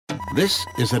This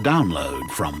is a download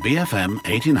from BFM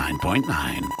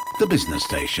 89.9, the business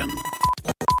station.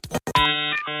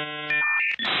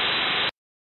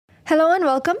 Hello and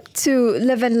welcome to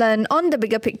Live and Learn on the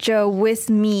Bigger Picture with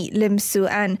me, Lim Su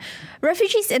An.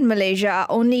 Refugees in Malaysia are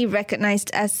only recognised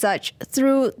as such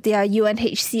through their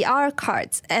UNHCR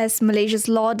cards, as Malaysia's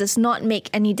law does not make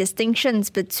any distinctions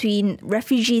between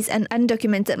refugees and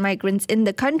undocumented migrants in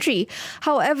the country.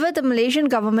 However, the Malaysian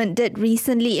government did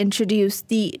recently introduce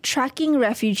the Tracking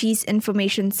Refugees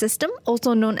Information System,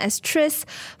 also known as TRIS,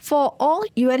 for all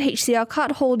UNHCR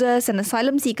card holders and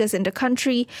asylum seekers in the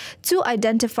country to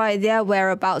identify their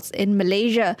whereabouts in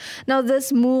Malaysia. Now,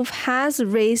 this move has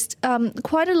raised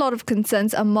quite a lot of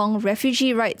concerns among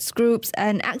refugee rights groups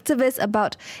and activists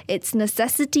about its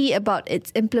necessity, about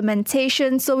its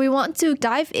implementation. So we want to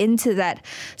dive into that.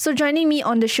 So joining me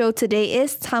on the show today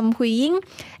is Tham Hui Ying,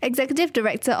 Executive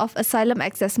Director of Asylum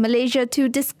Access Malaysia, to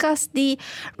discuss the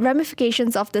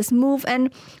ramifications of this move and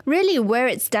really where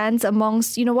it stands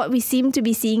amongst, what we seem to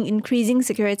be seeing increasing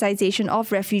securitization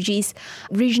of refugees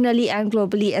regionally and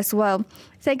globally as well.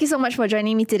 Thank you so much for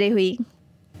joining me today, Hui.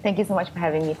 Thank you so much for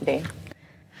having me today.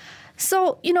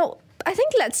 So, I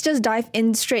think let's just dive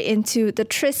in straight into the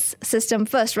TRIS system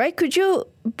first, right? Could you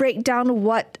break down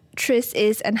what TRIS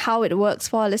is and how it works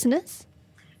for our listeners?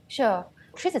 Sure.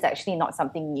 TRIS is actually not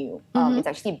something new. It's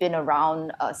actually been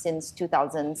around since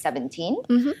 2017.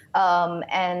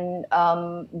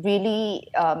 Really,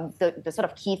 the sort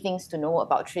of key things to know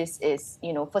about TRIS is,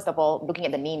 first of all, looking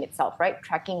at the name itself, right?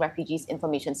 Tracking Refugees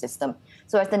Information System.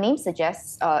 So as the name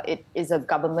suggests, it is a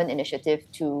government initiative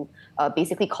to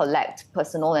basically collect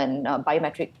personal and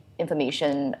biometric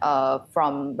information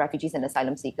from refugees and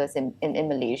asylum seekers in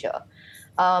Malaysia.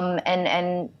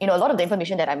 A lot of the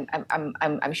information that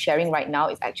I'm sharing right now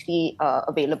is actually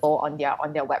available on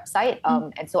their website.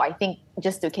 And so I think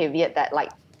just to caveat that,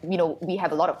 we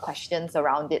have a lot of questions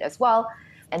around it as well,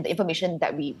 and the information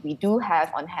that we do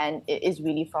have on hand is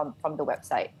really from the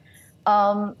website.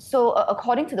 So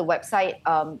according to the website,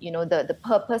 the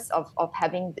purpose of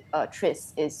having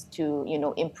TRIS is to,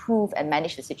 improve and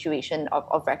manage the situation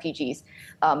of refugees.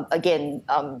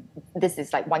 This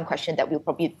is like one question that we'll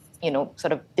probably,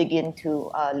 sort of dig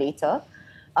into later.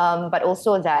 But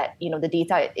also that, the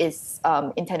data is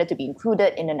intended to be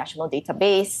included in a national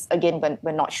database. Again,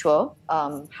 we're not sure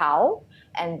how.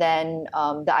 And then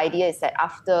the idea is that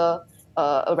after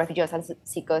a refugee or asylum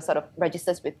seeker sort of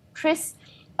registers with TRIS,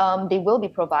 they will be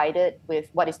provided with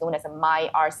what is known as a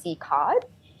MyRC card.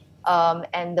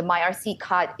 And the MyRC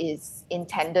card is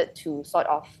intended to sort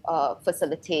of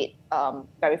facilitate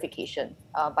verification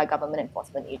by government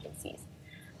enforcement agencies.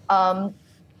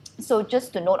 So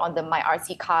just to note on the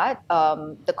MyRC card,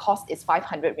 the cost is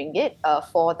 500 ringgit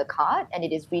for the card, and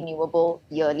it is renewable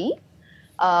yearly.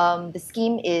 The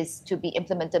scheme is to be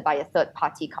implemented by a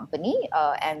third-party company,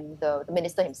 and the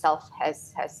minister himself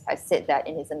has said that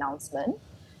in his announcement.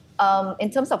 In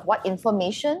terms of what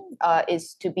information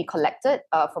is to be collected,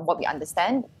 from what we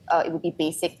understand, it would be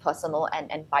basic personal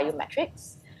and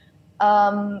biometrics.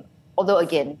 Although,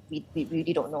 again, we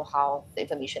really don't know how the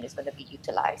information is going to be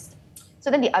utilized.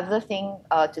 So then the other thing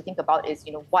to think about is,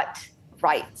 what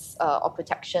rights or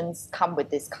protections come with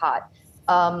this card.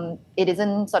 It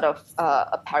isn't sort of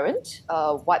apparent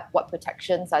what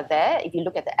protections are there. If you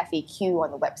look at the FAQ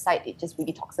on the website, it just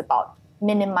really talks about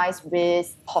minimize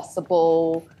risk,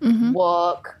 possible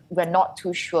work. We're not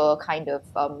too sure kind of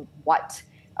what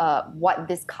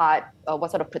this card,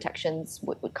 what sort of protections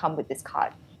would come with this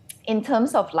card. In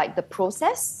terms of the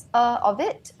process of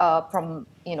it, from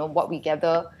what we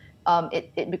gather,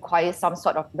 it requires some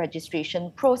sort of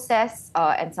registration process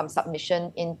and some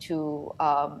submission into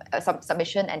some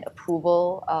submission and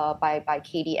approval by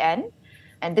KDN.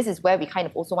 And this is where we kind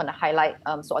of also want to highlight.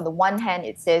 So on the one hand,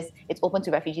 it says it's open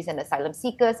to refugees and asylum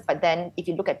seekers. But then if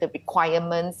you look at the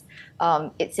requirements,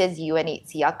 it says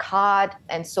UNHCR card.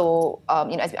 And so,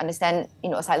 as we understand,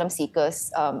 asylum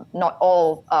seekers, not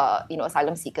all,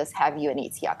 asylum seekers have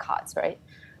UNHCR cards, right?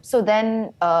 So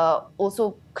then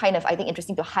also kind of, I think,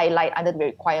 interesting to highlight under the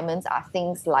requirements are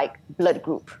things like blood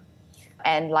group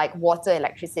and water,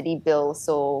 electricity bills.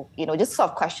 So, just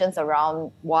sort of questions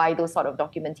around why those sort of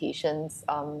documentations,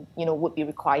 would be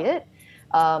required.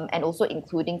 And also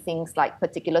including things like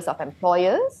particulars of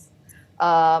employers.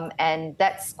 And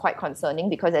that's quite concerning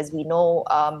because, as we know,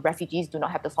 refugees do not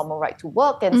have the formal right to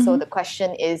work. And so the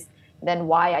question is, then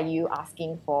why are you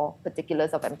asking for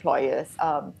particulars of employers?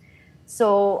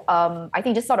 So I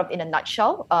think just sort of in a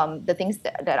nutshell, the things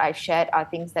that I've shared are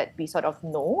things that we sort of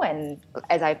know. And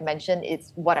as I've mentioned,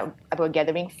 it's what we're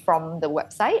gathering from the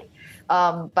website.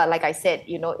 But like I said,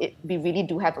 we really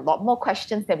do have a lot more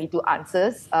questions than we do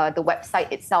answers. The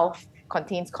website itself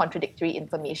contains contradictory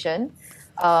information.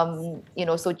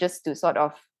 So just to sort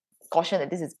of caution that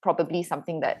this is probably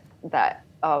something that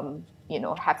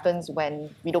happens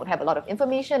when we don't have a lot of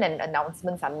information and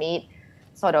announcements are made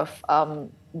sort of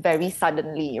very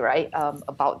suddenly, right,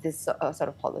 about this sort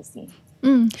of policy.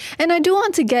 And I do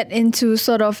want to get into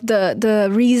sort of the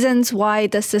reasons why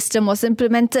the system was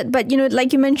implemented. But,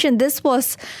 like you mentioned, this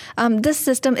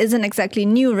system isn't exactly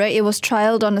new, right? It was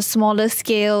trialed on a smaller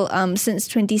scale since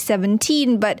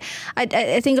 2017. But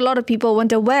I think a lot of people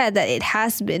weren't aware that it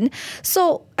has been.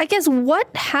 So I guess what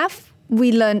have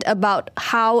we learned about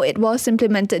how it was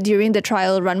implemented during the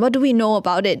trial run? What do we know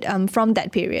about it from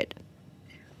that period?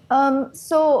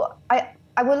 So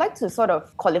I would like to sort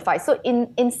of qualify. So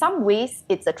in some ways,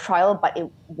 it's a trial, but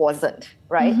it wasn't,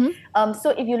 right? Mm-hmm. So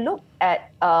if you look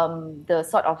at the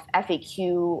sort of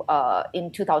FAQ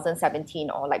in 2017,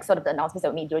 or like sort of the announcements that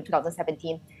were made during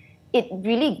 2017, it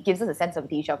really gives us a sense of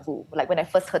deja vu. Like when I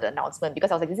first heard the announcement, because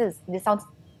I was like, this sounds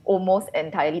almost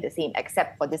entirely the same,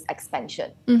 except for this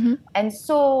expansion. Mm-hmm. And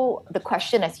so the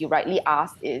question, as you rightly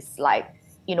asked, is like,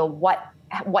 what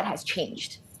has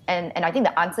changed? And I think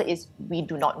the answer is we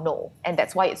do not know. And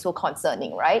that's why it's so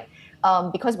concerning, right?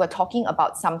 Because we're talking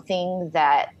about something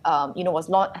that,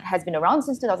 has been around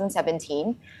since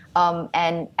 2017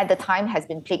 and at the time has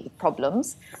been plagued with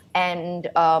problems. And,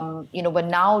 we're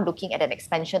now looking at an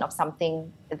expansion of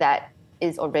something that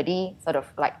is already sort of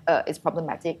like, is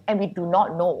problematic. And we do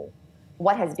not know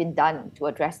what has been done to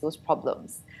address those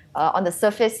problems. On the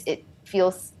surface, it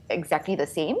feels exactly the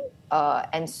same.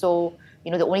 And so,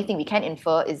 the only thing we can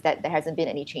infer is that there hasn't been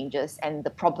any changes, and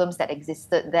the problems that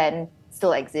existed then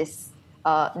still exist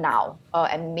now,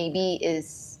 and maybe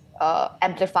is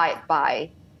amplified by,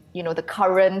 the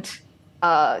current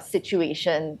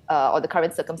situation or the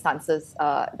current circumstances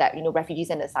that, refugees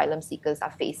and asylum seekers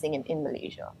are facing in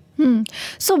Malaysia.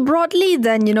 So broadly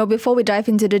then, before we dive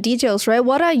into the details, right,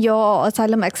 what are your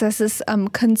Asylum Access's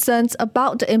concerns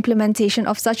about the implementation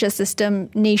of such a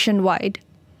system nationwide?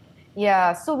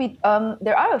 Yeah, so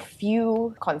there are a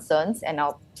few concerns, and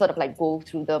I'll sort of like go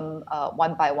through them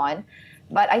one by one.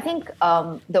 But I think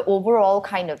the overall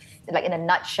kind of, like in a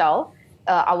nutshell,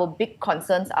 our big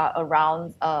concerns are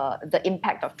around the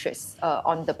impact of TRIS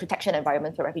on the protection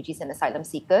environment for refugees and asylum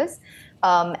seekers.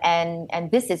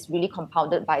 And this is really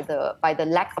compounded by the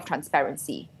lack of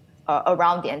transparency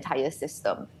around the entire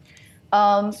system.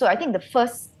 So I think the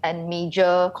first and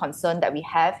major concern that we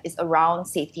have is around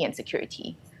safety and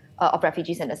security of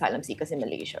refugees and asylum seekers in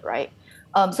Malaysia, right?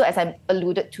 So as I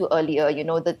alluded to earlier,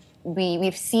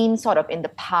 we've seen sort of in the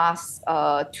past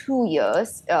 2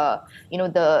 years,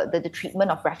 the treatment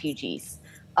of refugees.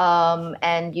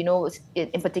 And,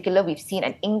 in particular, we've seen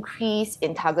an increase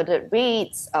in targeted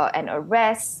raids and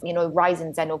arrests, rise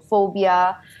in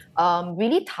xenophobia,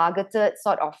 really targeted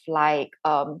sort of like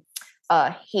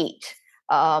hate.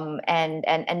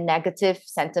 And negative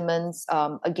sentiments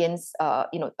against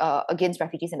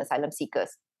refugees and asylum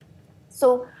seekers.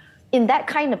 So in that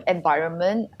kind of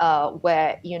environment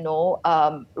where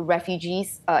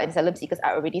refugees and asylum seekers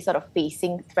are already sort of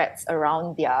facing threats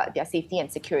around their safety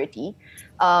and security,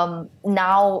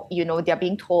 now they're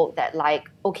being told that like,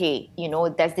 okay,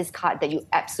 there's this card that you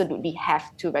absolutely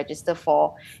have to register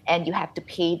for, and you have to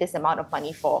pay this amount of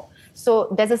money for. So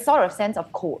there's a sort of sense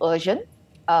of coercion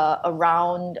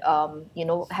around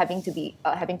having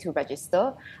to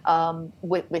register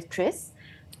with TRIS.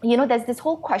 There's this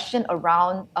whole question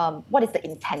around what is the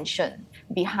intention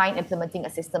behind implementing a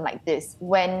system like this,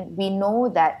 when we know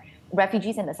that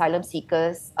refugees and asylum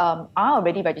seekers are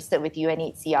already registered with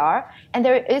UNHCR, and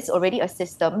there is already a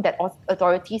system that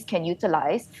authorities can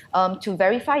utilize to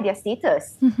verify their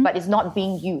status, but it's not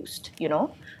being used,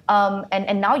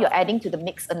 and now you're adding to the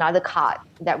mix another card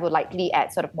that will likely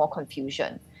add sort of more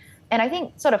confusion. And I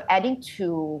think sort of adding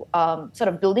to sort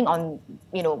of building on,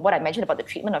 what I mentioned about the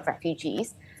treatment of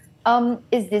refugees,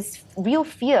 is this real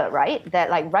fear, right? That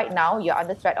like right now you're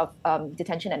under threat of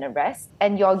detention and arrest,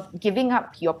 and you're giving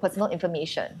up your personal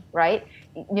information, right?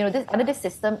 Under this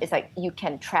system, it's like you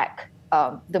can track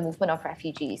the movement of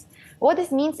refugees. What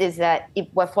this means is that if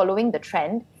we're following the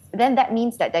trend, then that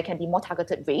means that there can be more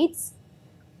targeted raids.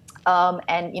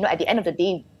 And at the end of the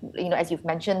day, as you've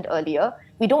mentioned earlier,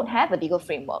 we don't have a legal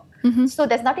framework. So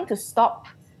there's nothing to stop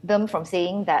them from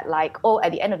saying that like, oh,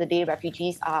 at the end of the day,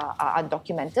 refugees are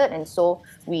undocumented, and so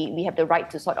we have the right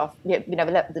to sort of, we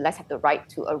nevertheless have the right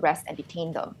to arrest and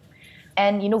detain them.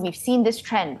 And, we've seen this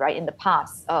trend, right, in the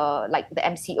past, like the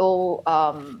MCO,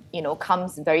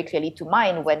 comes very clearly to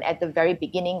mind when at the very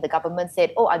beginning, the government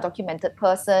said, undocumented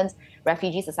persons,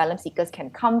 refugees, asylum seekers can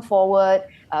come forward,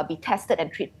 be tested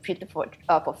and treated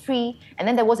for free. And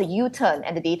then there was a U-turn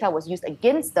and the data was used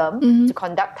against them to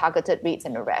conduct targeted raids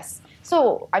and arrests.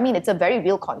 So, it's a very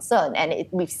real concern and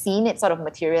we've seen it sort of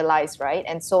materialize, right?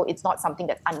 And so it's not something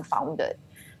that's unfounded.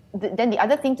 Then the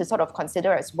other thing to sort of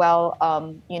consider as well,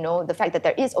 the fact that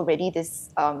there is already this,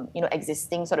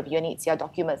 existing sort of UNHCR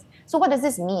documents. So what does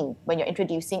this mean when you're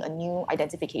introducing a new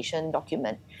identification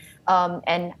document?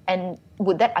 And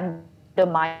would that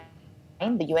undermine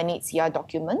the UNHCR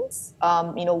documents?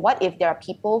 What if there are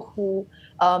people who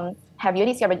have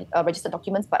UNHCR registered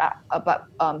documents but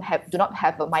do not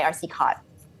have a MyRC card?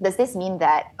 Does this mean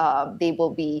that they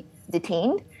will be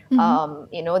detained?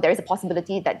 There is a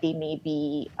possibility that they may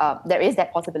be, there is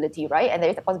that possibility, right? And there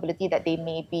is a possibility that they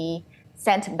may be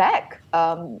sent back,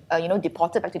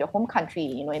 deported back to their home country,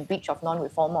 in breach of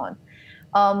non-refoulement.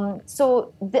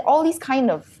 So all these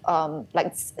kind of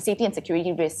like safety and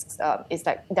security risks is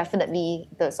like definitely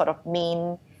the sort of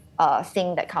main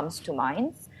thing that comes to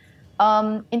mind.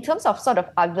 In terms of sort of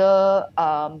other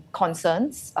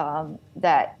concerns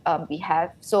that we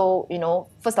have, so,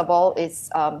 first of all is,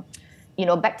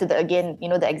 back to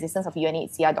the existence of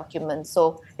UNHCR documents.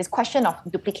 So this question of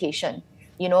duplication,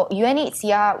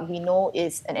 UNHCR, we know,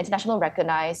 is an international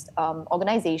recognized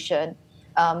organization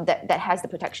that has the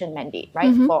protection mandate,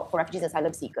 right, for refugees and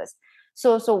asylum seekers.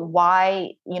 So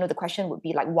why, the question would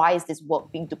be like, why is this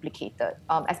work being duplicated?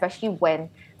 Especially when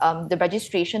the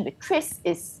registration with TRIS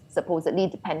is supposedly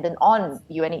dependent on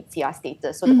UNHCR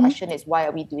status. So the question is, why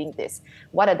are we doing this?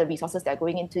 What are the resources that are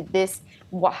going into this?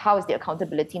 How is the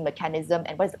accountability mechanism?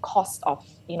 And what is the cost of,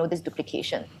 this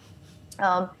duplication?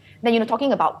 Then,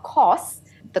 talking about costs,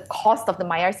 the cost of the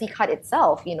MyRC card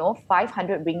itself,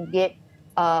 500 ringgit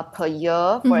per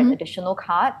year for an additional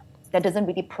card, that doesn't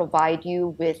really provide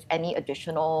you with any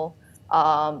additional,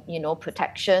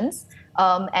 protections.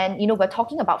 And, we're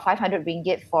talking about 500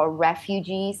 ringgit for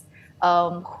refugees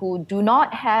who do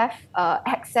not have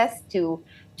access to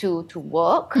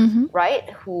work, right?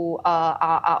 Who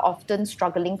are often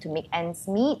struggling to make ends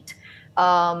meet,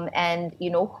 and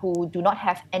who do not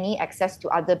have any access to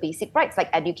other basic rights like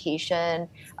education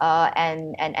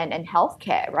and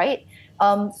healthcare, right?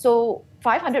 So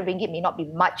 500 ringgit may not be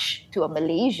much to a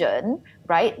Malaysian,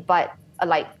 right? But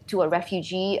like to a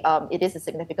refugee, it is a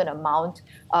significant amount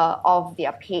of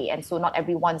their pay, and so not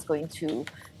everyone's going to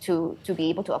be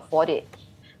able to afford it.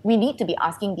 We need to be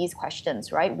asking these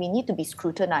questions, right? We need to be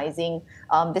scrutinizing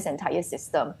this entire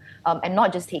system and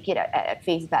not just take it at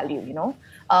face value,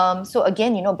 So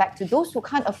again, back to those who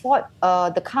can't afford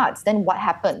the cards, then what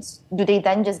happens? Do they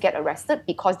then just get arrested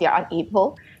because they are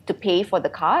unable to pay for the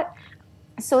card?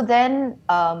 So then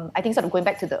I think sort of going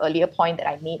back to the earlier point that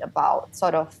I made about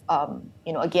sort of,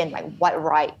 again, like what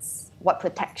rights, what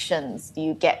protections do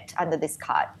you get under this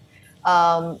card?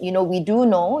 We do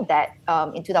know that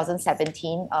in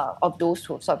 2017, of those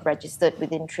who sort of registered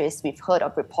within TRIS, we've heard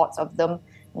of reports of them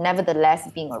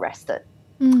nevertheless being arrested.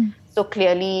 So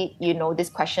clearly, this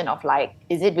question of like,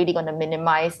 is it really going to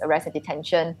minimize arrest and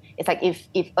detention? It's like if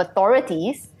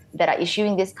authorities that are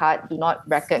issuing this card do not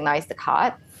recognize the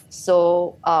card,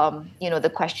 so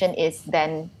the question is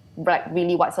then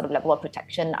really what sort of level of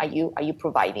protection are you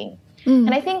providing?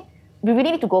 And I think we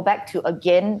really need to go back to,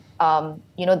 again,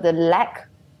 the lack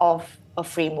of a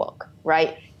framework,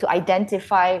 right, to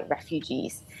identify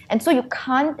refugees. And so you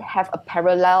can't have a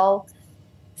parallel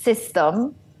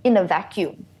system in a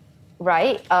vacuum,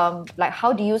 right? Like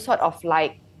how do you sort of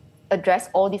like address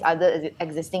all these other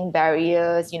existing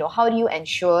barriers? How do you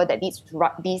ensure that these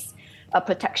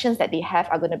protections that they have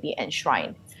are going to be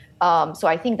enshrined? So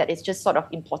I think that it's just sort of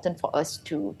important for us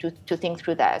to think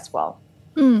through that as well.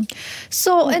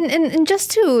 So, and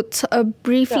just to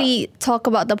briefly talk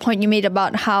about the point you made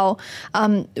about how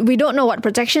we don't know what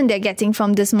protection they're getting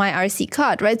from this MyRC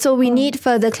card, right? So we need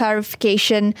further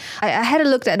clarification. I had a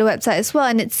look at the website as well,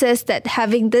 and it says that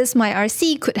having this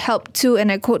MyRC could help to,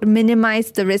 and I quote,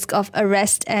 minimize the risk of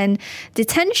arrest and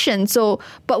detention. So,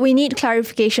 but we need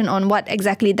clarification on what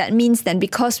exactly that means then,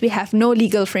 because we have no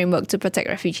legal framework to protect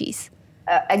refugees.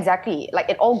 Exactly. Like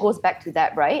it all goes back to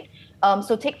that, right?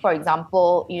 So take, for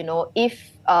example,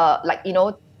 if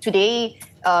today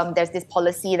there's this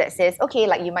policy that says, okay,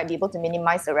 like you might be able to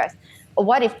minimize arrest.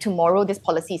 What if tomorrow this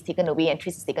policy is taken away and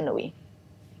TRIS is taken away?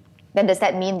 Then does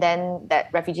that mean then that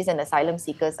refugees and asylum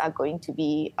seekers are going to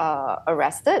be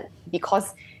arrested?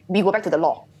 Because we go back to the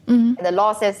law. And the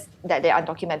law says that they're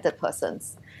undocumented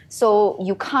persons. So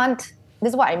you can't this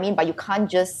is what I mean by you can't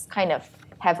just kind of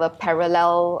have a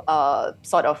parallel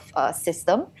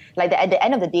system. Like at the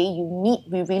end of the day, we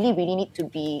really, really need to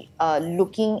be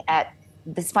looking at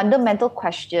this fundamental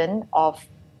question of,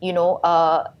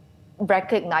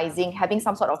 recognizing, having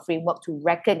some sort of framework to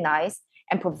recognize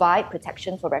and provide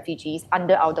protection for refugees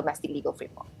under our domestic legal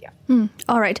framework. Yeah.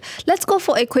 All right. Let's go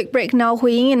for a quick break now,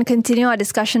 Hui Ying, and continue our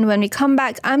discussion when we come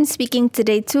back. I'm speaking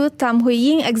today to Tham Hui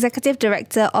Ying, Executive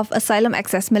Director of Asylum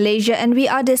Access Malaysia, and we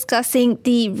are discussing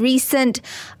the recent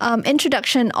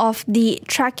introduction of the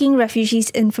Tracking Refugees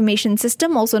Information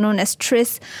System, also known as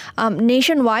TRIS,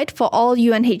 nationwide for all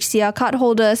UNHCR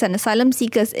cardholders and asylum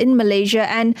seekers in Malaysia,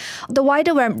 and the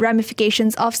wider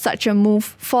ramifications of such a move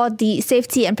for the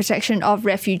safety and protection of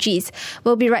refugees.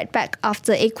 We'll be right back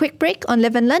after a quick break on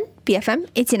Live and Learn, BFM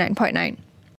 89.9.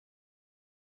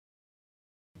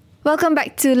 Welcome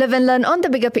back to Live and Learn on the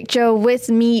Bigger Picture with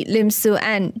me, Lim Su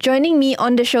Ann. Joining me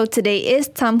on the show today is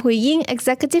Tham Hui Ying,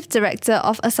 Executive Director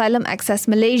of Asylum Access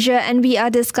Malaysia, and we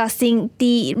are discussing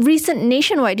the recent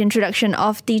nationwide introduction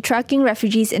of the Tracking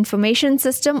Refugees Information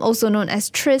System, also known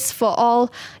as TRIS, for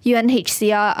all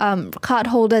UNHCR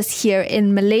cardholders here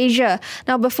in Malaysia.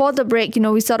 Now, before the break,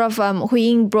 we sort of, Hui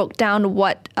Ying broke down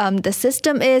what the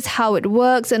system is, how it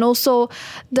works, and also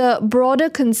the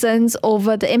broader concerns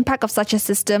over the impact of such a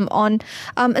system on,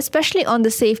 especially on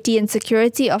the safety and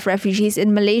security of refugees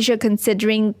in Malaysia,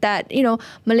 considering that,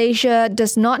 Malaysia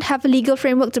does not have a legal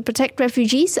framework to protect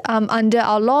refugees. Under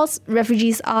our laws,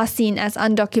 refugees are seen as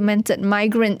undocumented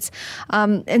migrants.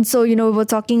 And so, we're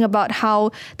talking about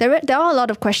how there are a lot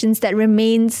of questions that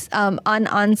remains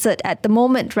unanswered at the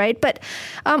moment, right? But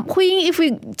Hui, if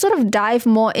we sort of dive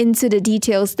more into the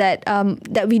details that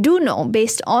we do know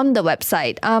based on the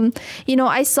website,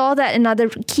 I saw that another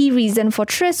key reason for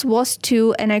TRIS was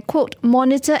to, and I quote,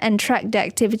 monitor and track the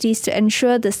activities to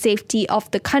ensure the safety of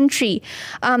the country.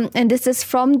 And this is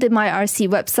from the MyRC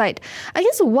website. I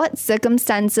guess what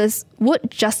circumstances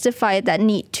would justify that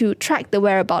need to track the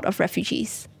whereabouts of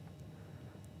refugees?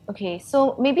 Okay,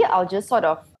 so maybe I'll just sort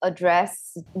of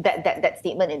address that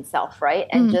statement itself, right?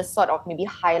 And just sort of maybe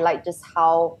highlight just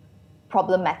how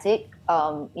problematic,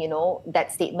 that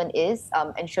statement is,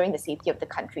 ensuring the safety of the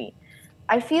country.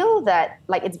 I feel that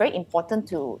it's very important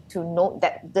to note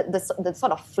that the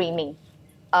sort of framing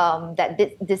that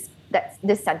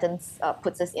this sentence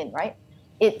puts us in, right?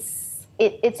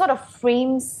 It sort of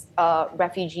frames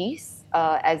refugees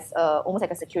as almost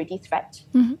like a security threat,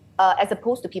 as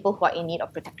opposed to people who are in need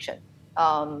of protection,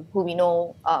 who we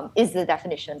know is the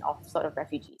definition of sort of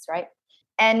refugees, right?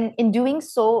 And in doing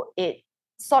so, it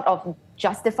sort of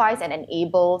justifies and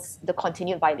enables the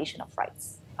continued violation of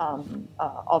rights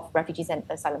of refugees and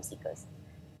asylum seekers.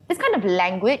 This kind of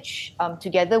language,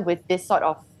 together with this sort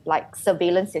of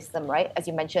surveillance system, right, as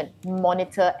you mentioned,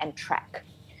 monitor and track,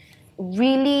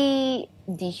 really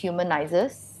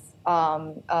dehumanizes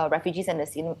refugees and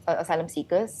asylum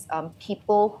seekers,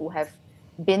 people who have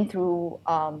been through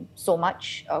so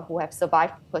much, who have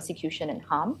survived persecution and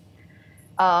harm.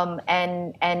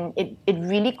 And it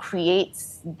really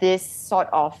creates this sort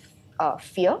of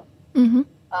fear.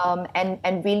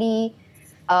 And really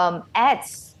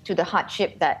adds to the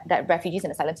hardship that refugees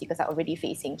and asylum seekers are already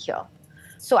facing here.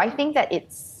 So I think that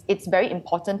it's very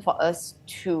important for us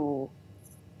to,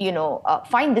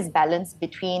 find this balance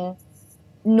between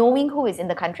knowing who is in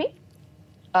the country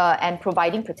and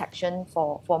providing protection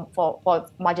for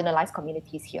marginalized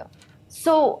communities here.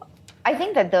 So I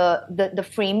think that the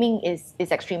framing is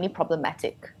extremely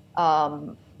problematic.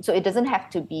 So it doesn't have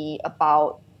to be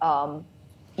about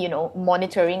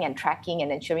monitoring and tracking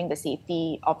and ensuring the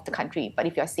safety of the country. But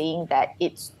if you're saying that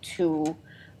it's to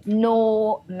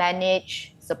know,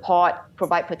 manage, support,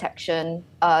 provide protection,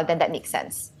 then that makes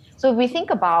sense. So if we think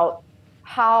about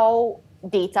how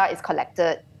data is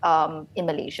collected in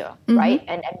Malaysia, right?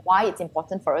 And why it's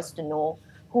important for us to know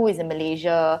who is in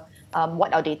Malaysia,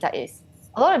 what our data is.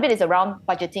 A lot of it is around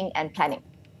budgeting and planning,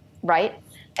 right?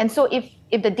 And so if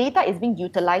the data is being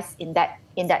utilized in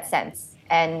that sense,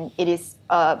 and it is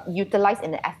utilized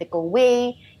in an ethical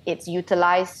way, it's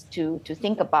utilized to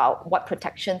think about what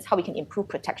protections, how we can improve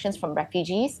protections from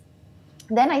refugees,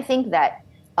 then I think that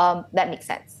that makes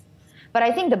sense. But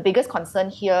I think the biggest concern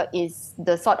here is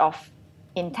the sort of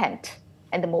intent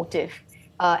and the motive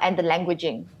and the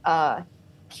languaging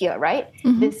here, right?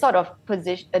 This sort of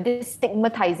position, this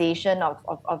stigmatization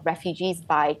of refugees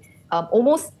by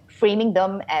almost framing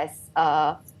them as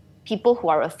people who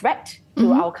are a threat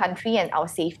to our country and our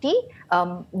safety.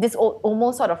 This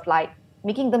almost sort of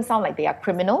making them sound like they are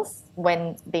criminals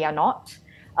when they are not.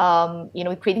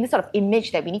 Creating this sort of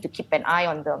image that we need to keep an eye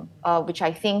on them, which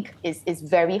I think is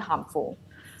very harmful.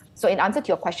 So in answer to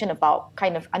your question about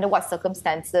kind of under what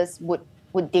circumstances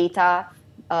would data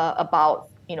about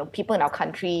people in our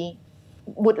country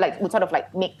would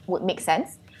make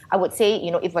sense, I would say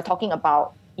if we're talking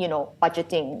about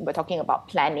budgeting, we're talking about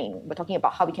planning, we're talking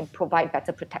about how we can provide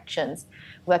better protections,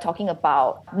 we're talking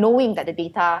about knowing that the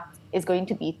data is going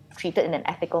to be treated in an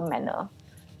ethical manner,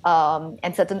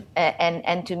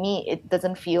 and to me it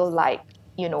doesn't feel like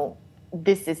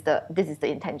this is the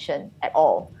intention at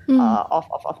all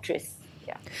of TRIS.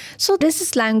 Yeah. So this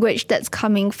is language that's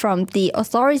coming from the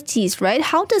authorities, right?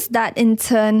 How does that in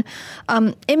turn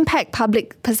impact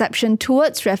public perception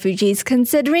towards refugees,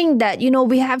 considering that,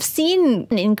 we have seen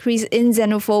an increase in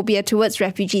xenophobia towards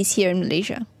refugees here in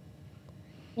Malaysia?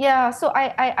 Yeah, so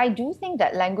I do think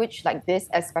that language like this,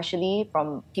 especially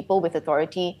from people with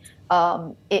authority,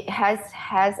 it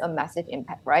has a massive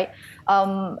impact, right?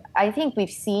 I think we've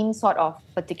seen sort of,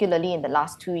 particularly in the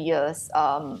last 2 years,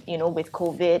 with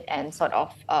COVID and sort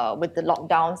of with the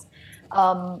lockdowns,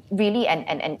 really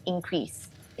an increase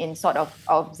in sort of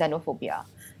xenophobia.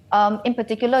 In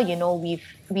particular,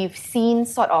 we've seen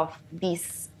sort of these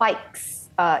spikes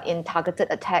in targeted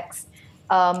attacks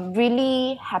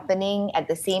really happening at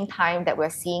the same time that we're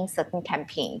seeing certain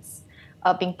campaigns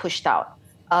being pushed out.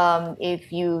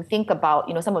 If you think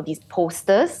about, some of these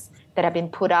posters that have been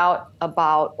put out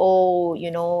about,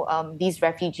 these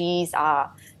refugees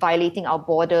are violating our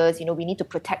borders, we need to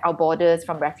protect our borders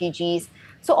from refugees.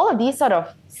 So all of these sort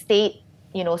of state,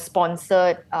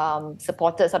 sponsored,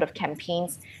 supported sort of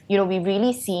campaigns, we've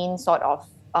really seen sort of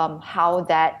how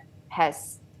that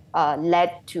has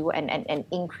led to an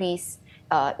increase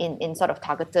in sort of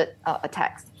targeted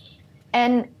attacks.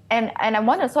 And I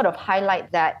want to sort of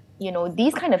highlight that,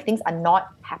 these kind of things are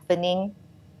not happening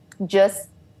just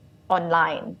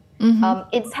online. Mm-hmm.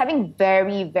 It's having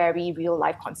very, very real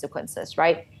life consequences,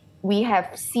 right? We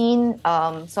have seen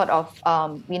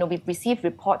we've received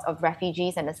reports of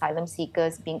refugees and asylum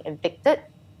seekers being evicted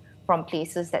from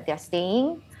places that they're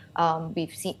staying.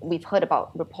 We've heard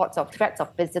about reports of threats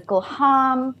of physical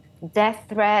harm, death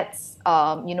threats,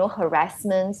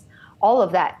 harassments, all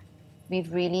of that.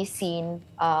 We've really seen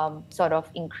sort of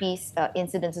increased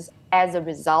incidences as a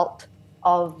result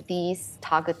of these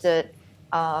targeted,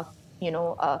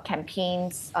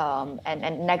 campaigns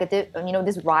and negative,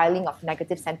 this riling of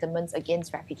negative sentiments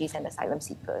against refugees and asylum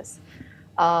seekers.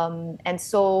 And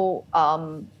so,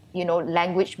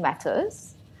 language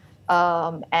matters,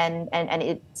 and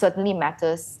it certainly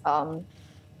matters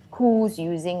who's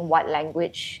using what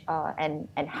language and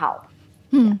how.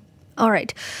 Yeah. All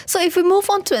right. So if we move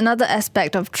on to another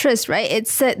aspect of TRIS, right,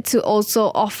 it's said to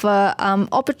also offer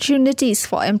opportunities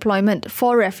for employment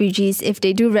for refugees if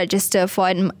they do register for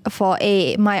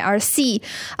a MyRC.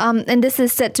 And this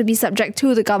is said to be subject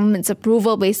to the government's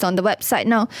approval based on the website.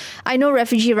 Now, I know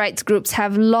refugee rights groups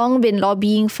have long been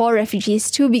lobbying for refugees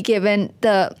to be given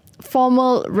the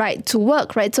formal right to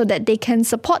work, right, so that they can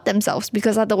support themselves,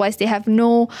 because otherwise they have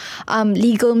no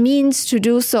legal means to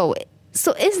do so.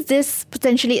 So is this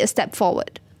potentially a step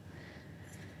forward?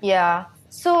 Yeah.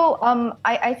 So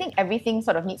I think everything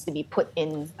sort of needs to be put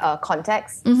in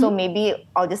context. Mm-hmm. So maybe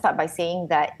I'll just start by saying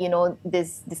that,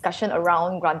 this discussion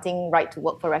around granting right to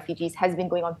work for refugees has been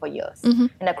going on for years, mm-hmm.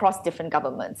 and across different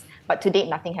governments. But to date,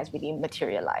 nothing has really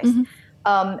materialized.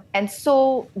 Mm-hmm. And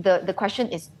so the question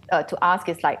is to ask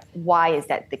is like, why is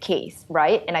that the case,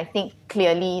 right? And I think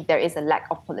clearly there is a lack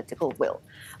of political will.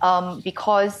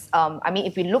 Because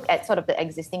if we look at sort of the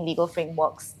existing legal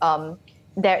frameworks,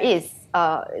 there is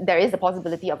the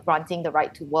possibility of granting the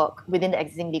right to work within the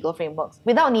existing legal frameworks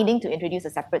without needing to introduce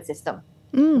a separate system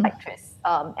like TRIS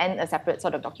and a separate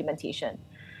sort of documentation.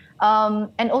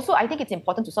 And also, I think it's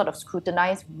important to sort of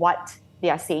scrutinize what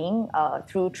they are saying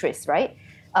through TRIS, right?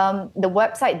 The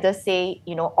website does say,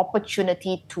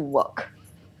 opportunity to work.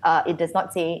 It does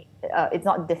not say, it's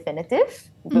not definitive,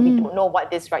 but we don't know what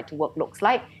this right to work looks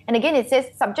like. And again, it says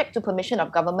subject to permission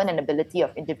of government and ability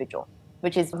of individual,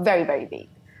 which is very, very vague.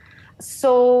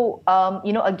 So,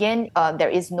 there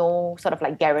is no sort of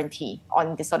like guarantee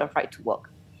on this sort of right to work.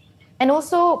 And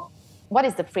also, what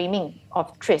is the framing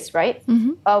of TRIS, right?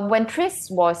 Mm-hmm. When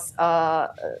TRIS was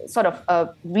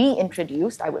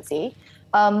reintroduced, I would say,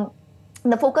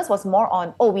 the focus was more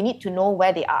on, we need to know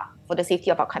where they are for the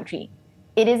safety of our country.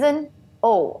 It isn't,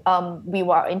 we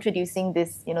were introducing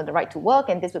this, the right to work,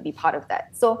 and this would be part of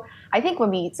that. So I think when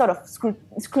we sort of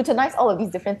scrutinize all of these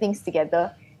different things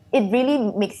together, it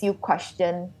really makes you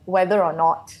question whether or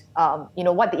not,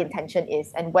 what the intention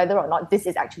is and whether or not this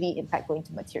is actually, in fact, going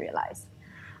to materialize.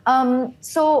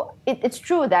 So it's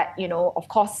true that, of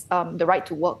course, the right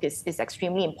to work is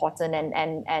extremely important,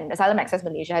 and Asylum Access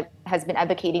Malaysia has been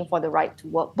advocating for the right to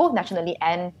work, both nationally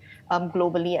and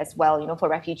globally as well, for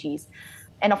refugees.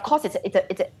 And of course, it's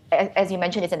as you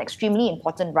mentioned, it's an extremely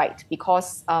important right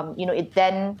because, it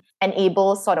then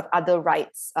enables sort of other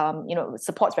rights,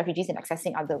 supports refugees in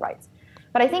accessing other rights.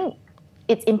 But I think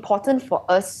it's important for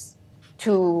us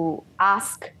to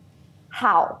ask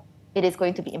how it is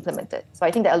going to be implemented. So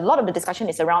I think that a lot of the discussion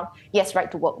is around, yes, right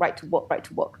to work, right to work, right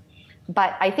to work.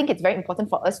 But I think it's very important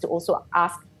for us to also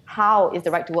ask, how is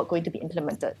the right to work going to be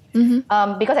implemented?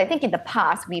 Because I think in the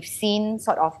past, we've seen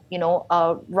sort of,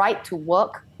 a right to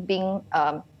work being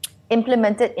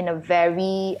implemented in a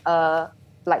very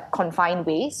confined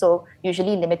way. So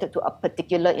usually limited to a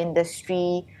particular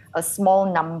industry, a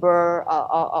small number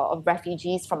of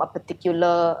refugees from a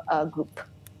particular group.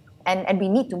 And we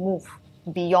need to move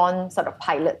beyond sort of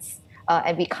pilots.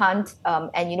 And we can't,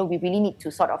 we really need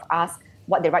to sort of ask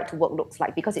what the right to work looks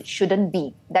like, because that shouldn't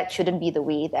be the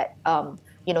way that,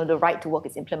 the right to work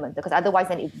is implemented, because otherwise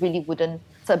then it really wouldn't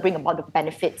sort of bring about the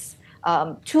benefits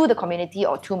to the community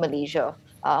or to Malaysia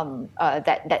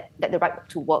that the right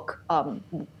to work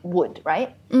would,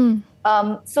 right?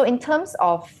 So in terms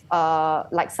of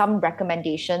some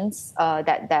recommendations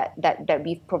that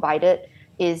we've provided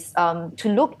is to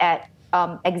look at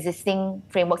existing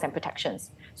frameworks and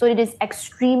protections. So it is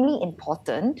extremely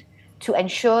important to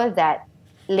ensure that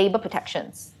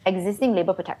existing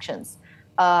labor protections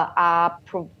are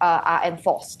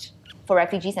enforced for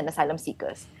refugees and asylum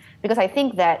seekers. Because I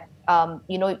think that,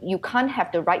 you can't have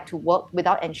the right to work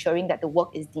without ensuring that the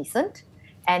work is decent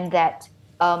and that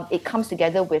it comes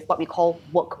together with what we call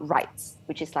work rights,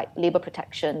 which is like labor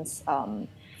protections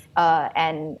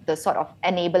and the sort of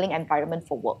enabling environment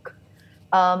for work.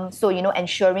 So,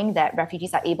 ensuring that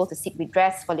refugees are able to seek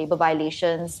redress for labor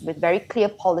violations with very clear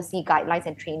policy guidelines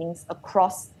and trainings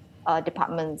across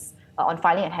departments on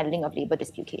filing and handling of labor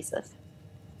dispute cases.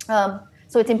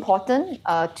 So it's important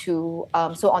so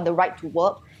on the right to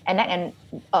work, enact and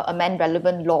amend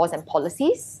relevant laws and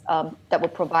policies that will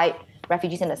provide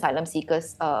refugees and asylum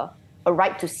seekers a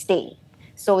right to stay.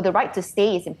 So the right to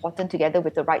stay is important together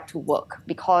with the right to work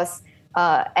because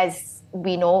as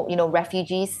we know,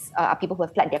 refugees are people who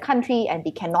have fled their country and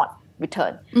they cannot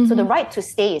return. So the right to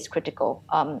stay is critical,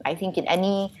 I think, in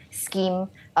any scheme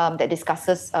that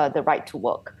discusses the right to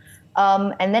work.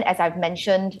 And then, as I've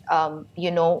mentioned,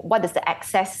 what does the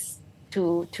access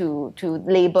to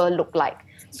labor look like?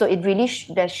 So it really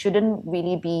there shouldn't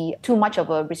really be too much of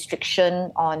a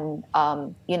restriction on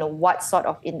what sort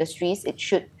of industries. It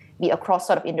should be across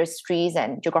sort of industries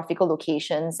and geographical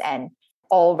locations and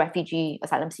all refugee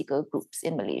asylum seeker groups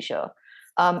in Malaysia.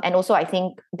 And also, I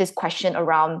think this question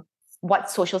around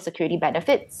what social security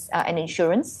benefits and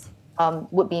insurance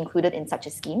would be included in such a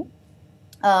scheme.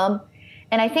 And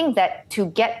I think that to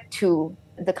get to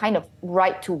the kind of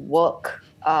right to work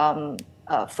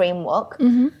framework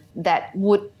that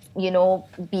would,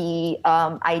 be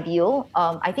ideal,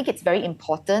 I think it's very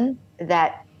important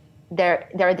that there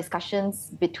are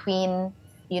discussions between,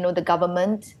 the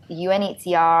government, the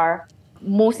UNHCR,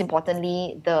 most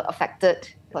importantly, the affected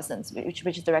persons, which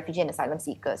is the refugee and asylum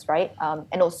seekers, right?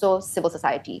 And also civil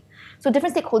society. So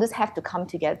different stakeholders have to come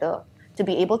together to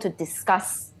be able to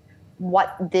discuss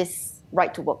what this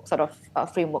right to work sort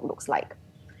of framework looks like.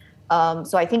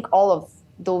 So I think all of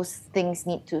those things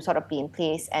need to sort of be in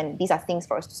place, and these are things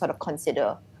for us to sort of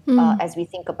consider as we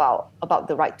think about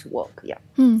the right to work. Yeah.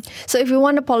 So if we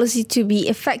want a policy to be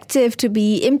effective, to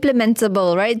be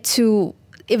implementable, right, to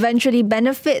eventually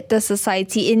benefit the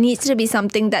society, it needs to be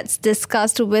something that's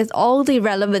discussed with all the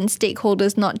relevant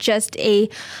stakeholders, not just a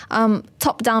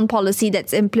top-down policy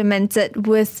that's implemented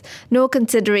with no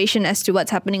consideration as to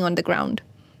what's happening on the ground.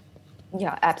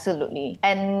 Yeah, absolutely.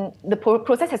 And the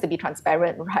process has to be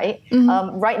transparent, right?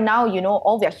 Right now,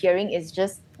 all we are hearing is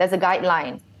just there's a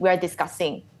guideline we're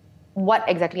discussing. What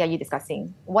exactly are you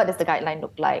discussing? What does the guideline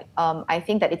look like? I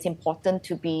think that it's important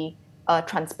to be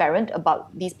transparent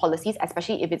about these policies,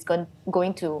 especially if it's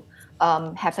going to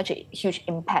have such a huge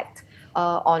impact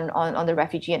on the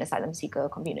refugee and asylum seeker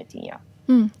community. Yeah.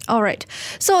 All right.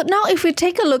 So now if we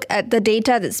take a look at the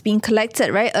data that's being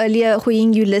collected, right? Earlier, Hui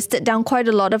Ying, you listed down quite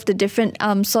a lot of the different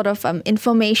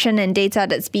information and data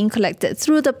that's being collected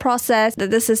through the process,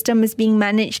 that the system is being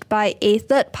managed by a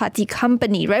third-party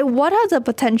company, right? What are the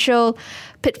potential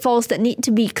pitfalls that need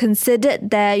to be considered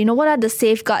there? What are the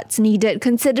safeguards needed,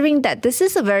 considering that this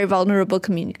is a very vulnerable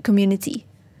community?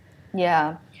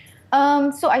 Yeah.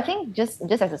 So I think just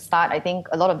as a start, I think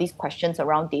a lot of these questions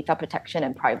around data protection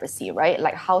and privacy, right?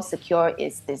 Like how secure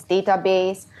is this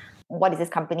database? what is this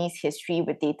company's history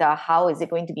with data? How is it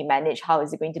going to be managed? How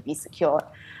is it going to be secured?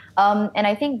 And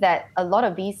I think that a lot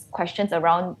of these questions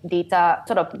around data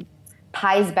sort of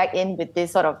ties back in with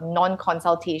this sort of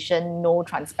non-consultation, no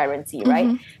transparency,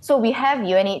 right? So we have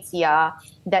UNHCR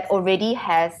that already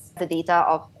has the data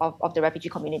of the refugee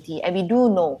community, and we do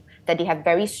know that they have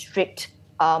very strict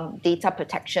data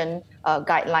protection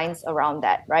guidelines around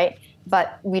that, right?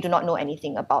 But we do not know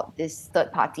anything about this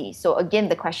third party. So again,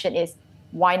 the question is,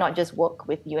 why not just work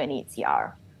with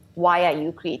UNHCR? Why are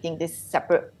you creating this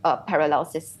separate parallel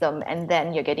system, and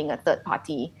then you're getting a third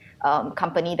party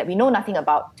company that we know nothing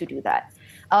about to do that?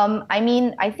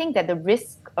 I think that the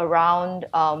risk around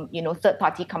third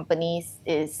party companies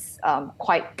is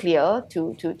quite clear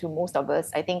to most of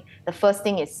us. I think the first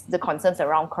thing is the concerns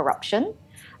around corruption.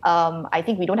 I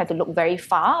think we don't have to look very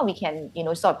far. We can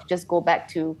sort of just go back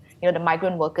to the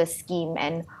migrant workers scheme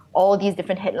and all these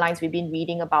different headlines we've been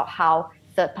reading about how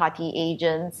third-party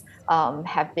agents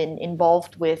have been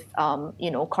involved with,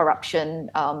 corruption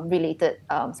related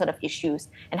sort of issues,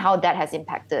 and how that has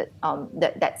impacted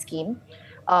that scheme.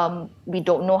 We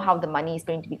don't know how the money is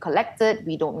going to be collected.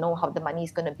 We don't know how the money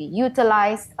is going to be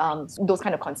utilized. Those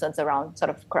kind of concerns around sort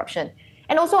of corruption,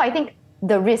 and also I think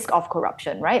the risk of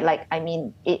corruption, right?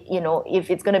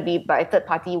 If it's going to be by a third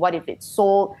party, what if it's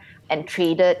sold and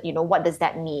traded? What does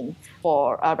that mean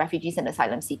for refugees and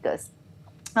asylum seekers?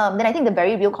 Then I think the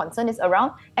very real concern is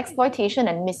around exploitation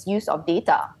and misuse of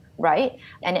data, right?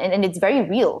 And it's very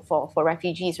real for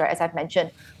refugees, right? As I've mentioned,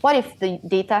 what if the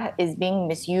data is being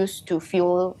misused to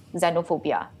fuel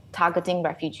xenophobia, targeting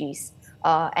refugees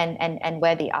and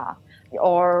where they are?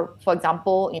 Or, for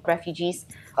example, refugees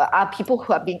are people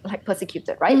who are being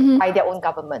persecuted, right, by their own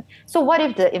government. So what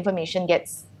if the information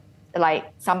gets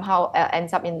somehow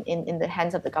ends up in the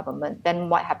hands of the government? Then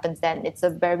what happens then? It's a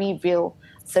very real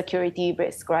security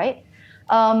risk, right?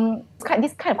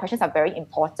 These kind of questions are very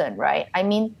important, right?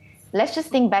 Let's just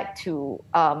think back to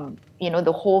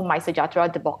the whole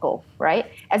MySejahtera debacle, right?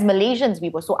 As Malaysians, we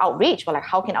were so outraged. We're like,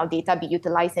 how can our data be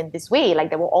utilized in this way?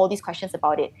 There were all these questions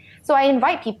about it. So I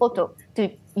invite people to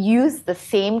use the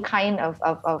same kind of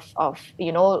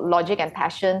logic and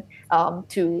passion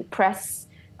to press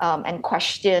and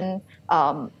question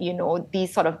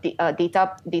these sort of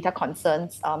data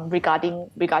concerns regarding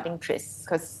TRIS,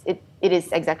 because it is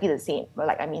exactly the same.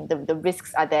 The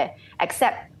risks are there,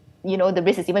 except the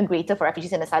risk is even greater for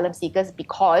refugees and asylum seekers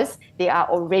because they are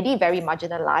already very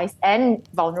marginalized and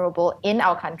vulnerable in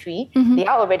our country. They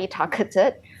are already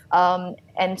targeted.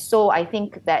 And so I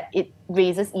think that it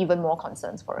raises even more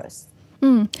concerns for us.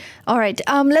 All right.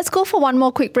 Let's go for one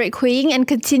more quick break, Hui Ying, and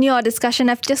continue our discussion.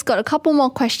 I've just got a couple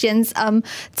more questions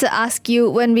to ask you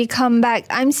when we come back.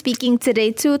 I'm speaking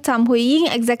today to Tham Hui Ying,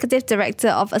 Executive Director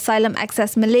of Asylum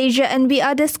Access Malaysia, and we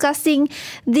are discussing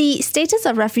the status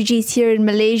of refugees here in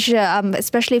Malaysia,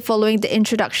 especially following the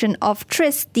introduction of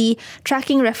TRIS, the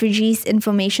Tracking Refugees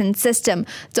Information System.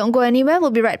 Don't go anywhere.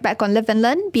 We'll be right back on Live and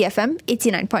Learn, BFM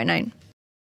 89.9.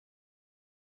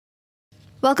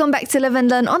 Welcome back to Live and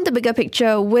Learn on The Bigger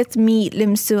Picture with me,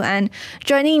 Lim Su. And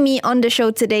joining me on the show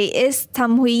today is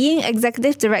Tham Hui Ying,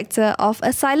 Executive Director of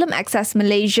Asylum Access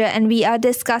Malaysia, and we are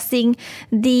discussing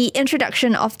the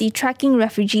introduction of the Tracking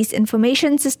Refugees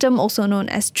Information System, also known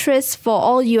as TRIS, for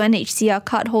all UNHCR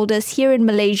cardholders here in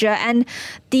Malaysia, and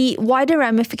the wider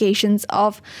ramifications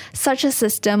of such a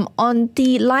system on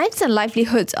the lives and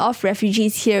livelihoods of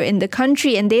refugees here in the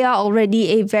country. And they are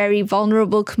already a very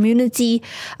vulnerable community,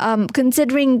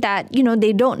 considering that,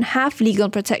 they don't have legal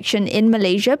protection in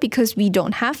Malaysia because we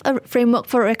don't have a framework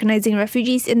for recognizing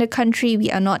refugees in the country. We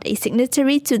are not a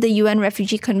signatory to the UN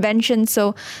Refugee Convention.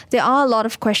 So there are a lot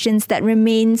of questions that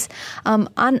remains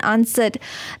unanswered.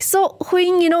 So Hui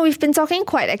Ying, we've been talking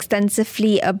quite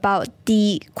extensively about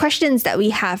the questions that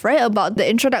we have, right, about the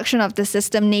introduction of the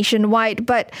system nationwide.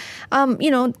 But,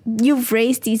 you've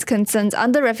raised these concerns.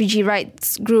 Other refugee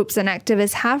rights groups and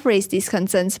activists have raised these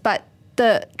concerns, but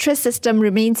the TRIS system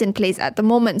remains in place at the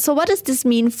moment. So what does this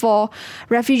mean for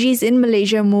refugees in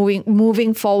Malaysia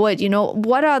moving forward?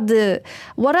 What are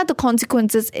the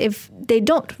consequences if they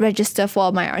don't register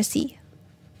for MyRC?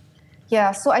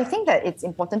 Yeah, so I think that it's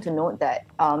important to note that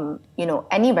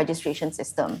any registration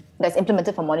system that's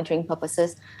implemented for monitoring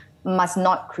purposes must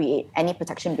not create any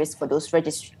protection risk for those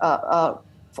risk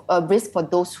for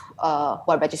those who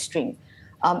are registering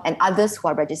and others who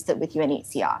are registered with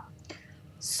UNHCR.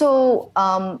 So,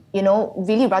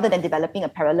 really, rather than developing a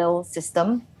parallel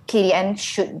system, KDN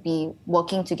should be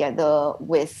working together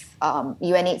with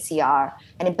UNHCR,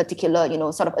 and in particular,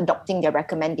 sort of adopting their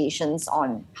recommendations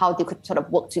on how they could sort of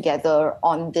work together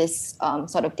on this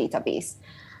sort of database.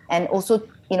 And also,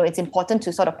 it's important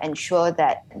to sort of ensure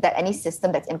that any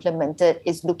system that's implemented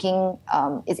is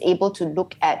able to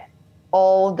look at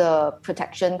all the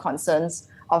protection concerns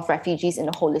of refugees in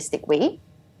a holistic way.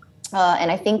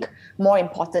 And I think more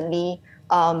importantly,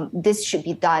 this should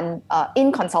be done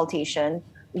in consultation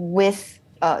with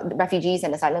refugees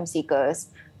and asylum seekers,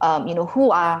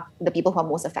 who are the people who are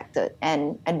most affected,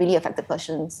 and really affected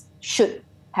persons should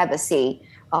have a say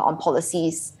on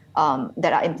policies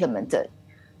that are implemented.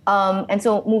 And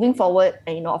so moving forward,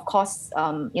 of course,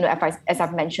 as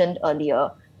I've mentioned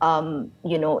earlier,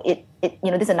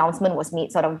 this announcement was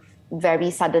made sort of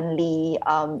very suddenly,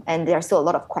 and there are still a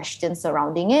lot of questions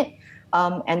surrounding it.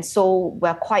 And so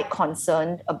we're quite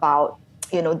concerned about,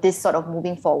 this sort of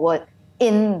moving forward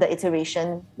in the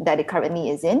iteration that it currently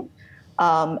is in.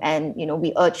 And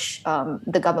we urge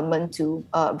the government to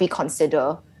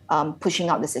reconsider pushing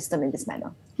out the system in this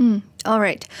manner. All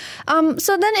right.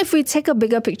 So then if we take a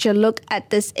bigger picture look at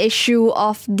this issue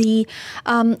of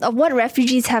of what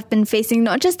refugees have been facing,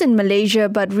 not just in Malaysia,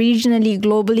 but regionally,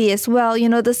 globally as well,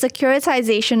 the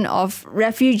securitization of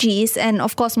refugees and,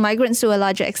 of course, migrants to a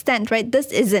larger extent, right?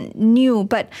 This isn't new,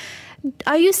 but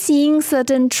are you seeing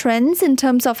certain trends in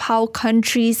terms of how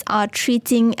countries are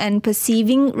treating and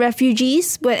perceiving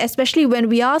refugees, especially when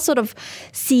we are sort of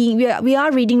seeing, we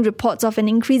are reading reports of an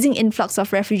increasing influx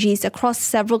of refugees across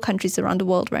several countries around the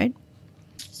world, right?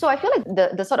 So I feel like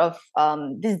the sort of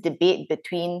this debate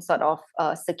between sort of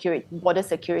border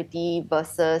security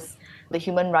versus the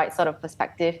human rights sort of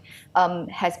perspective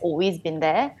has always been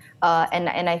there.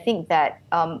 And I think that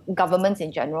governments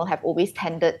in general have always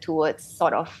tended towards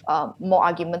sort of more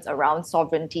arguments around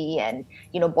sovereignty and,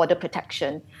 border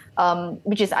protection,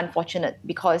 which is unfortunate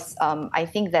because I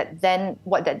think that then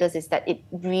what that does is that it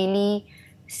really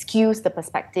skews the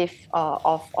perspective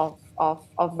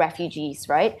of refugees,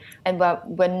 right? And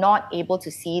we're not able to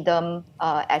see them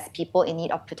as people in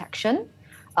need of protection.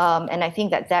 And I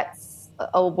think that that's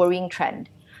a worrying trend.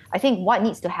 I think what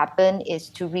needs to happen is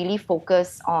to really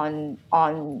focus on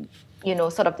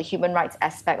sort of the human rights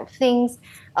aspect of things,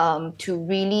 to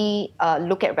really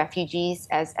look at refugees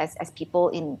as people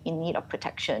in need of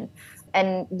protection,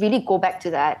 and really go back to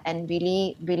that and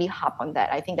really, really harp on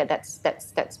that. I think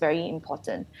that's very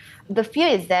important. The fear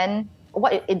is then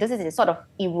what it does is it sort of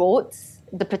erodes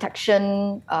the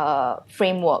protection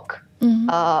framework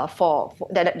for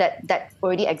that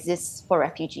already exists for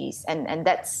refugees, and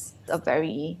that's a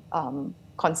very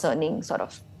concerning sort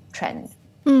of trend.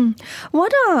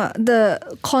 What are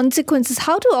the consequences?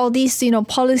 How do all these,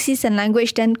 policies and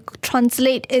language then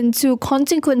translate into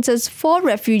consequences for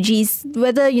refugees,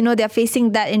 whether, they're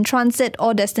facing that in transit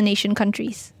or destination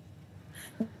countries?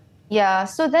 Yeah,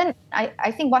 so then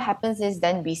I think what happens is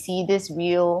then we see this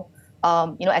real,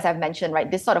 as I've mentioned, right,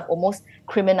 this sort of almost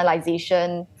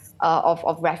criminalization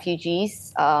of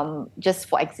refugees just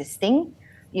for existing.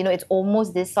 It's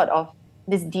almost this sort of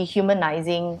this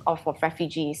dehumanizing of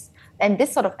refugees. And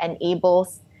this sort of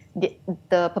enables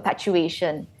the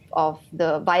perpetuation of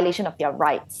the violation of their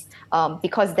rights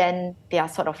because then they are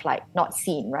sort of like not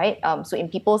seen, right? So in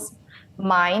people's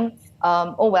mind,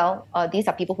 these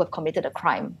are people who have committed a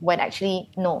crime, when actually,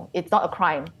 no, it's not a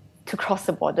crime to cross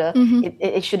the border.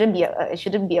 It shouldn't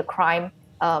be a crime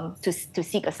to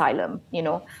seek asylum.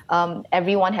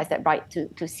 Everyone has that right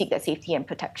to seek that safety and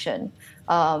protection.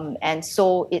 And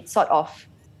so it sort of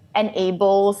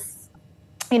enables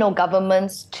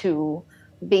governments to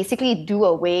basically do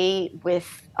away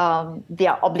with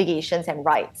their obligations and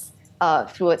rights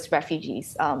towards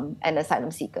refugees and asylum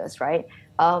seekers, right?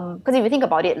 Because if you think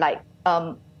about it, like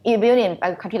even in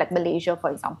a country like Malaysia, for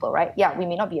example, right? Yeah, we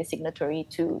may not be a signatory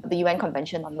to the UN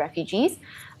Convention on Refugees,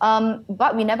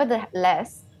 but we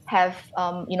nevertheless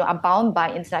are bound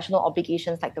by international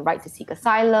obligations like the right to seek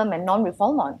asylum and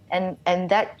non-refoulement, and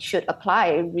that should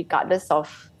apply regardless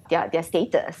of their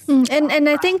status. And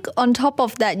I think on top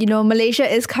of that, Malaysia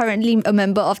is currently a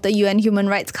member of the UN Human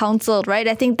Rights Council, right?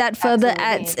 I think that further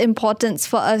adds importance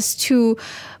for us to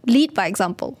lead by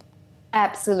example.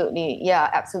 Absolutely, yeah,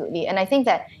 absolutely. And I think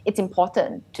that it's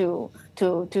important to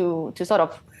sort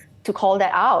of to call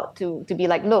that out, to be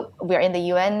like, look, we're in the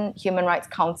UN Human Rights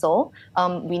Council.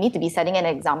 We need to be setting an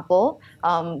example.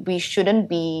 We shouldn't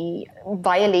be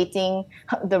violating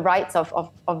the rights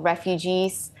of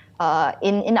refugees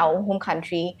in our own home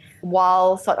country,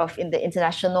 while sort of in the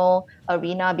international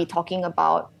arena be talking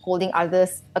about holding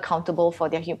others accountable for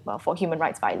their for human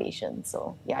rights violations.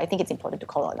 So yeah, I think it's important to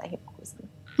call out that hypocrisy.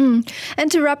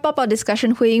 And to wrap up our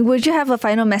discussion, Hui Ying, would you have a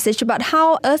final message about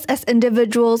how us as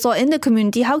individuals or in the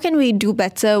community, how can we do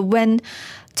better when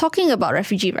talking about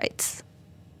refugee rights?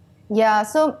 Yeah,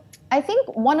 so I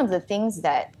think one of the things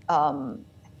that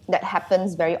that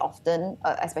happens very often,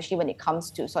 especially when it comes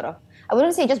to sort of, I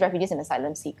wouldn't say just refugees and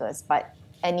asylum seekers, but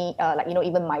any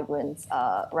even migrants,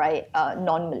 right,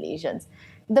 non-Malaysians.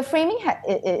 The framing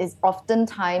is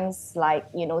oftentimes like,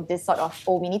 this sort of,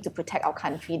 we need to protect our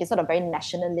country, this sort of very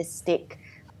nationalistic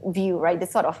view, right?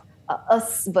 This sort of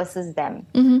us versus them.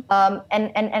 And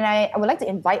I would like to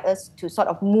invite us to sort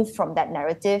of move from that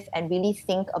narrative and really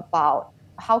think about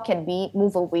how can we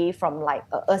move away from like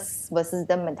us versus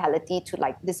them mentality to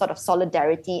like this sort of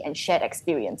solidarity and shared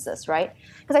experiences, right?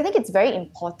 Because I think it's very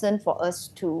important for us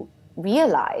to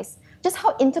realize just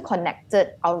how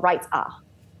interconnected our rights are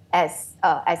as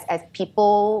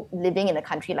people living in a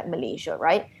country like Malaysia,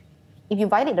 right? If you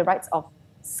violate the rights of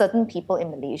certain people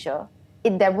in Malaysia,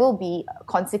 there will be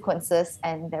consequences,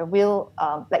 and there will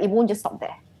it won't just stop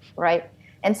there, right?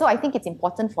 And so I think it's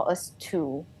important for us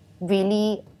to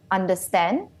really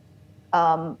understand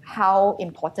how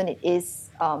important it is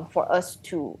for us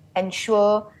to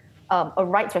ensure a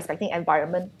rights respecting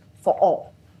environment for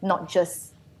all, not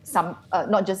just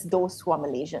those who are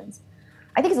Malaysians.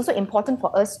 I think it's also important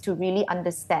for us to really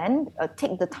understand,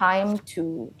 take the time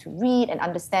to read and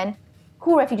understand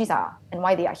who refugees are and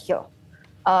why they are here.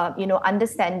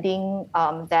 Understanding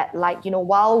that,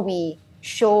 while we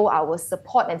show our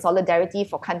support and solidarity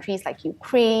for countries like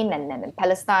Ukraine and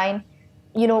Palestine,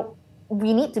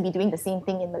 we need to be doing the same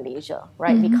thing in Malaysia,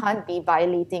 right? We can't be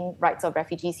violating rights of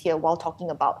refugees here while talking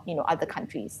about, other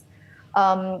countries.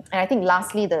 And I think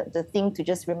lastly, the thing to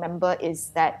just remember is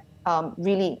that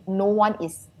really no one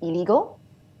is illegal.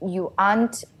 You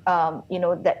aren't,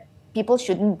 that people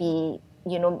shouldn't be,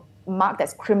 marked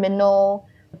as criminal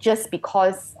just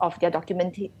because of their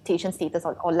documentation status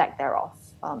or lack thereof.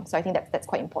 So I think that's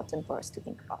quite important for us to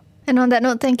think about. And on that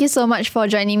note, thank you so much for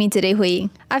joining me today, Hui Ying.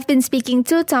 I've been speaking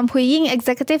to Tham Hui Ying,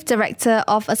 Executive Director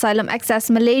of Asylum Access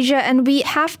Malaysia, and we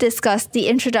have discussed the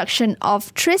introduction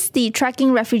of TRIS, the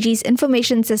Tracking Refugees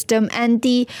Information System, and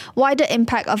the wider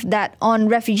impact of that on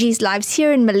refugees' lives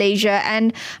here in Malaysia,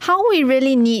 and how we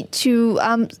really need to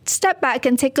step back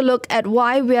and take a look at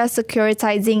why we are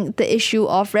securitizing the issue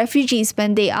of refugees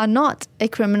when they are not a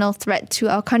criminal threat to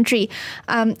our country.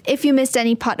 If you missed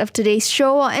any part of today's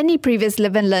show or any previous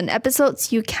Live and Learn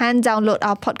episodes, you can download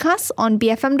our podcast on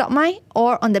bfm.my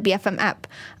or on the BFM app.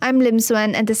 I'm Lim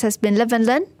Suen, and this has been Live and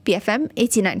Learn, BFM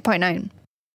 89.9.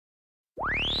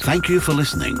 Thank you for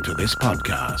listening to this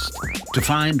podcast. To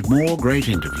find more great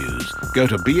interviews, go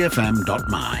to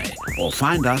bfm.my or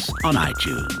find us on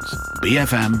iTunes.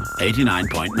 BFM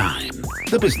 89.9,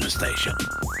 the business station.